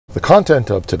The content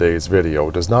of today's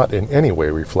video does not in any way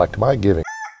reflect my giving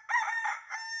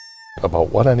about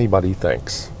what anybody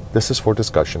thinks. This is for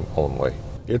discussion only.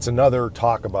 It's another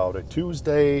Talk About It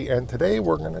Tuesday, and today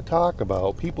we're going to talk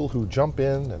about people who jump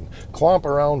in and clomp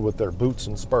around with their boots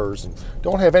and spurs and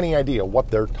don't have any idea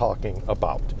what they're talking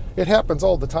about. It happens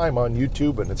all the time on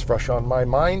YouTube and it's fresh on my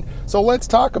mind, so let's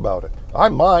talk about it.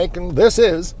 I'm Mike and this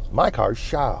is My Car's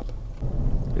Shop.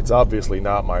 It's obviously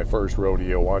not my first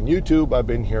rodeo on YouTube. I've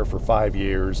been here for 5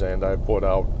 years and I've put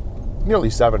out nearly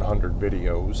 700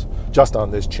 videos just on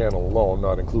this channel alone,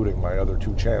 not including my other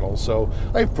 2 channels. So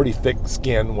I have pretty thick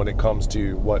skin when it comes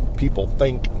to what people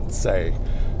think and say.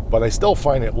 But I still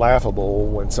find it laughable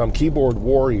when some keyboard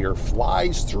warrior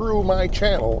flies through my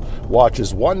channel,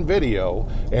 watches one video,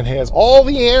 and has all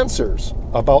the answers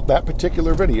about that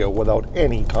particular video without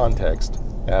any context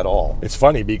at all. It's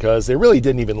funny because they really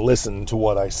didn't even listen to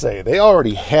what I say. They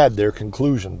already had their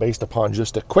conclusion based upon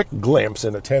just a quick glimpse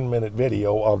in a 10-minute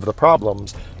video of the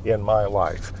problems in my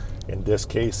life. In this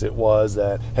case, it was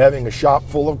that having a shop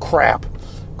full of crap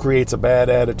creates a bad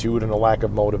attitude and a lack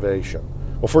of motivation.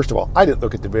 Well, first of all, I didn't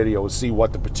look at the video to see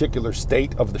what the particular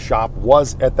state of the shop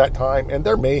was at that time, and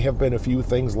there may have been a few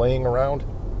things laying around.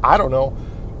 I don't know.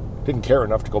 Didn't care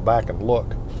enough to go back and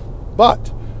look.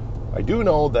 But I do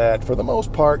know that for the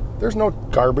most part, there's no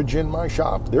garbage in my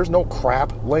shop. There's no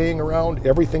crap laying around.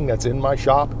 Everything that's in my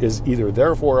shop is either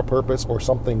there for a purpose or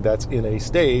something that's in a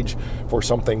stage for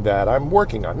something that I'm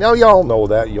working on. Now, y'all know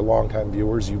that, you longtime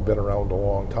viewers, you've been around a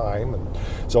long time and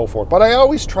so forth. But I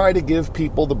always try to give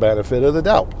people the benefit of the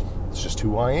doubt. It's just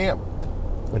who I am.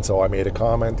 And so I made a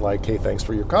comment like, hey, thanks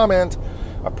for your comment.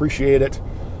 I appreciate it.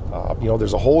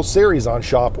 There's a whole series on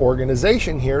shop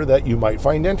organization here that you might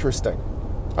find interesting.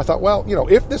 I thought, well,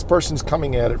 if this person's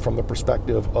coming at it from the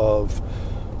perspective of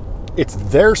it's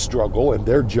their struggle and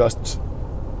they're just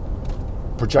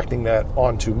projecting that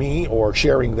onto me or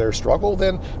sharing their struggle,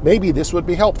 then maybe this would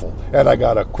be helpful. And I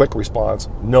got a quick response,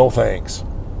 no thanks.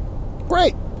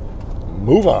 Great,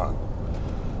 move on.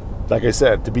 Like I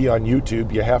said, to be on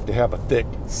YouTube, you have to have a thick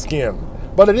skin.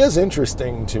 But it is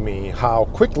interesting to me how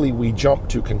quickly we jump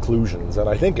to conclusions, and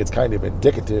I think it's kind of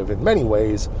indicative in many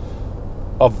ways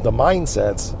of the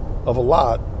mindsets of a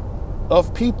lot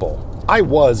of people. I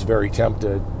was very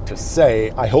tempted to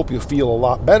say, I hope you feel a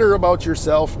lot better about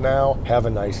yourself now, have a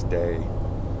nice day.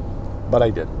 But I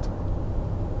didn't.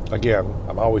 Again,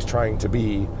 I'm always trying to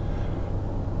be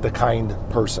the kind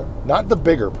person, not the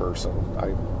bigger person.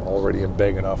 I already am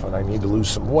big enough and I need to lose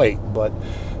some weight, but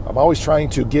I'm always trying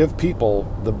to give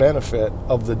people the benefit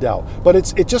of the doubt. But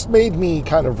it just made me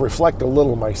kind of reflect a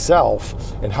little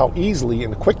myself and how easily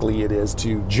and quickly it is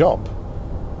to jump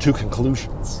to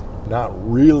conclusions. Not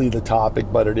really the topic,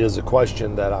 but it is a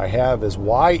question that I have, is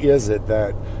why is it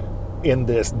that in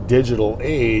this digital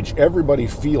age, everybody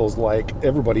feels like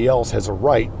everybody else has a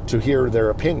right to hear their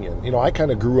opinion? I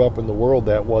kind of grew up in the world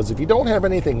that was, if you don't have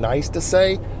anything nice to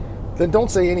say, then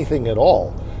don't say anything at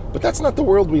all. But that's not the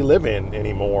world we live in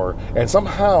anymore. And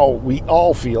somehow we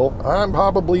all feel, I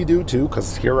probably do too,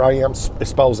 because here I am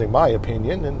espousing my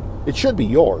opinion, and it should be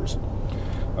yours.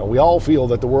 We all feel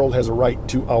that the world has a right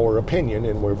to our opinion,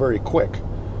 and we're very quick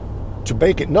to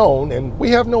make it known, and we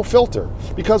have no filter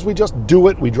because we just do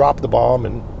it, we drop the bomb,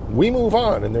 and we move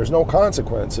on, and there's no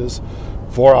consequences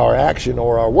for our action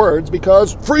or our words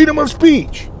because freedom of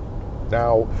speech.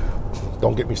 Now,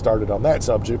 don't get me started on that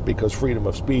subject because freedom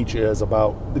of speech is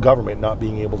about the government not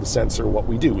being able to censor what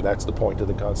we do. That's the point of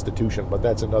the Constitution, but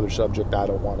that's another subject I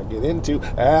don't want to get into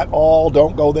at all.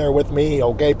 Don't go there with me,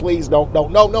 okay? Please don't,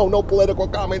 no political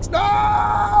comments, no!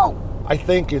 I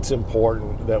think it's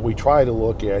important that we try to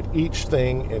look at each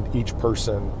thing and each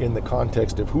person in the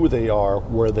context of who they are,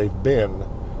 where they've been,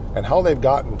 and how they've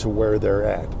gotten to where they're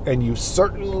at. And you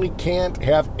certainly can't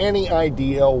have any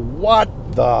idea what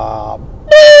the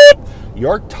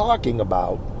you're talking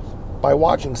about by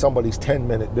watching somebody's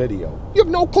 10-minute video. You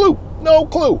have no clue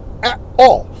at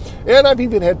all. And I've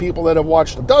even had people that have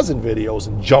watched a dozen videos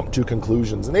and jumped to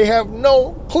conclusions, and they have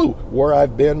no clue where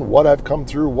I've been, what I've come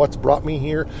through, what's brought me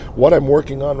here, what I'm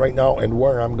working on right now, and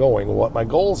where I'm going, what my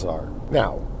goals are.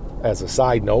 Now, as a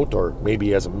side note, or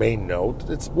maybe as a main note,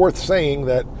 it's worth saying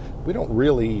that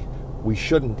we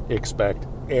shouldn't expect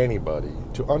anybody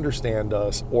to understand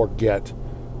us or get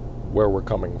where we're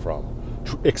coming from.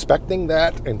 Expecting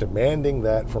that and demanding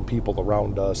that from people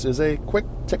around us is a quick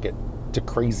ticket to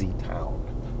crazy town.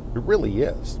 It really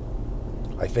is.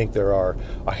 I think there are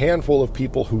a handful of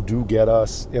people who do get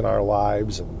us in our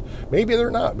lives, and maybe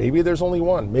they're not. Maybe there's only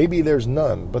one. Maybe there's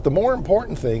none. But the more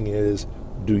important thing is,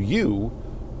 do you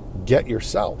get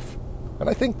yourself? And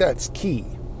I think that's key.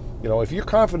 You know, if you're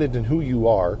confident in who you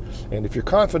are, and if you're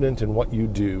confident in what you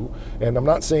do, and I'm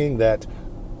not saying that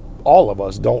all of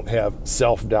us don't have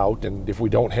self-doubt, and if we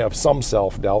don't have some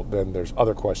self-doubt, then there's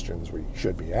other questions we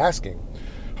should be asking.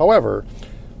 However,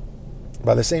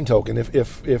 by the same token,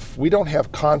 if we don't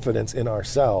have confidence in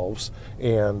ourselves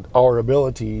and our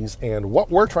abilities and what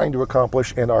we're trying to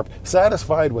accomplish and are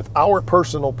satisfied with our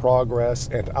personal progress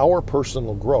and our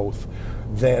personal growth,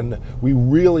 then we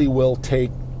really will take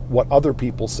what other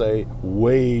people say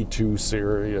way too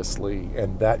seriously,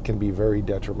 and that can be very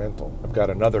detrimental. I've got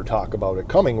another talk about it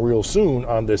coming real soon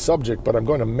on this subject, but I'm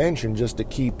going to mention just a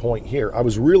key point here. I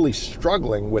was really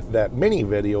struggling with that mini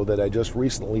video that I just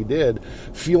recently did,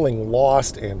 feeling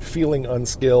lost and feeling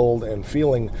unskilled and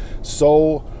feeling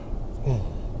so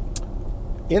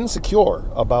insecure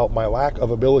about my lack of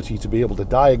ability to be able to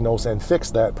diagnose and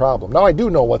fix that problem. Now, I do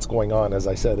know what's going on, as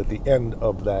I said at the end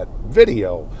of that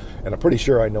video, and I'm pretty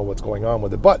sure I know what's going on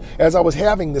with it. But as I was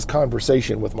having this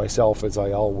conversation with myself, as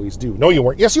I always do, no, you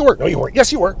weren't, yes, you were, no, you weren't,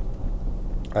 yes, you were,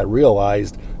 I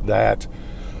realized that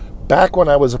back when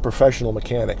I was a professional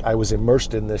mechanic, I was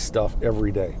immersed in this stuff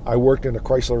every day. I worked in a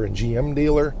Chrysler and GM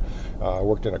dealer. I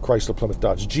worked in a Chrysler Plymouth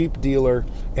Dodge Jeep dealer,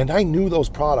 and I knew those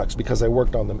products because I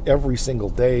worked on them every single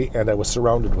day, and I was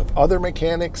surrounded with other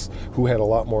mechanics who had a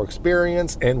lot more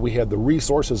experience, and we had the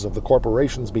resources of the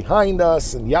corporations behind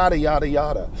us, and yada, yada,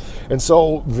 yada. And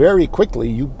so very quickly,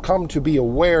 you come to be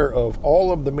aware of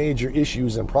all of the major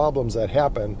issues and problems that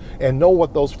happen and know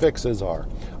what those fixes are.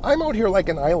 I'm out here like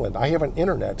an island. I have an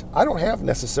internet. I don't have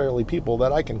necessarily people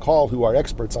that I can call who are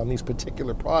experts on these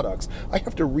particular products. I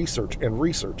have to research and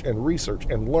research and research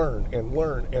and learn and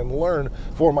learn and learn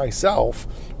for myself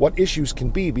what issues can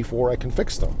be before I can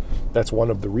fix them. That's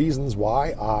one of the reasons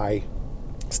why I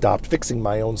stopped fixing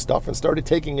my own stuff and started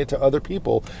taking it to other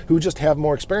people who just have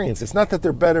more experience. It's not that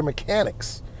they're better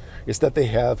mechanics. It's that they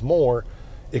have more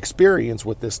experience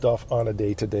with this stuff on a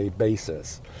day-to-day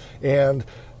basis. And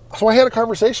so I had a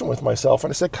conversation with myself,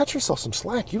 and I said, cut yourself some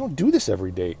slack. You don't do this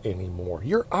every day anymore.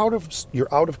 You're out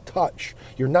of touch.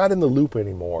 You're not in the loop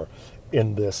anymore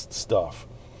in this stuff.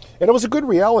 And it was a good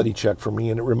reality check for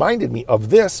me, and it reminded me of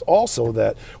this also,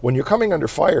 that when you're coming under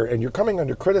fire and you're coming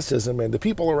under criticism and the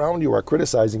people around you are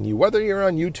criticizing you, whether you're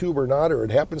on YouTube or not, or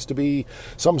it happens to be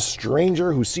some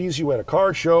stranger who sees you at a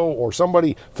car show, or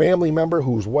somebody, family member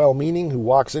who's well-meaning, who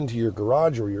walks into your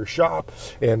garage or your shop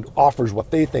and offers what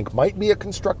they think might be a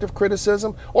constructive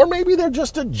criticism, or maybe they're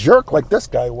just a jerk like this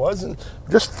guy was and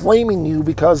just flaming you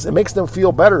because it makes them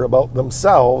feel better about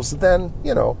themselves, then,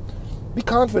 you know, be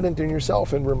confident in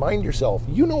yourself and remind yourself,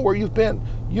 you know where you've been,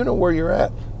 you know where you're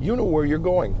at, you know where you're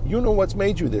going, you know what's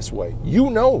made you this way, you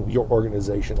know your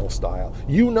organizational style,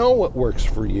 you know what works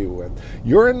for you, and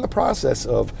you're in the process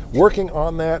of working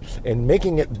on that and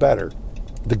making it better.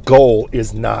 The goal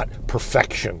is not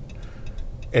perfection.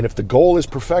 And if the goal is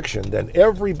perfection, then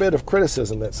every bit of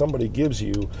criticism that somebody gives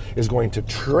you is going to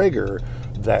trigger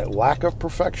that lack of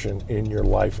perfection in your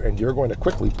life, and you're going to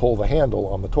quickly pull the handle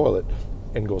on the toilet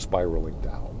and go spiraling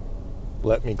down.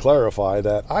 Let me clarify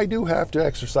that I do have to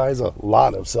exercise a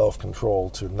lot of self-control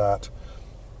to not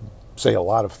say a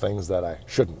lot of things that I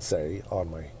shouldn't say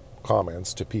on my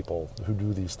comments to people who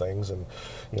do these things. And,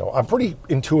 you know, I'm pretty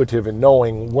intuitive in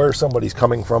knowing where somebody's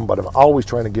coming from, but I'm always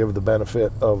trying to give the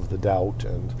benefit of the doubt.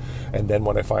 And then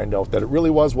when I find out that it really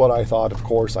was what I thought, of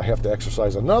course, I have to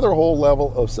exercise another whole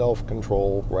level of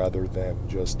self-control rather than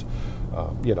just,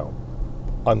 you know,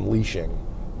 unleashing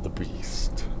the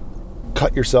beast.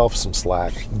 Cut yourself some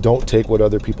slack. Don't take what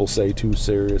other people say too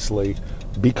seriously.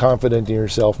 Be confident in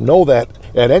yourself. Know that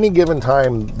at any given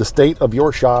time, the state of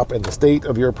your shop and the state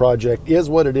of your project is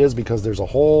what it is because there's a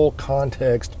whole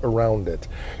context around it.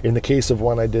 In the case of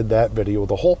when I did that video,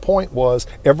 the whole point was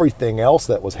everything else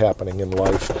that was happening in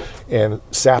life and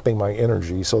sapping my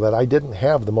energy so that I didn't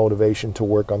have the motivation to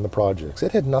work on the projects.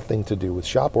 It had nothing to do with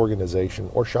shop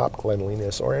organization or shop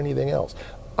cleanliness or anything else.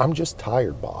 I'm just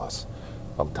tired, boss.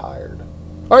 I'm tired.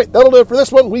 All right, that'll do it for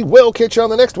this one. We will catch you on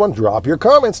the next one. Drop your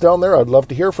comments down there. I'd love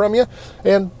to hear from you.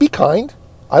 And be kind.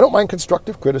 I don't mind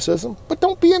constructive criticism, but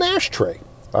don't be an ashtray.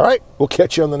 All right, we'll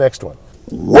catch you on the next one.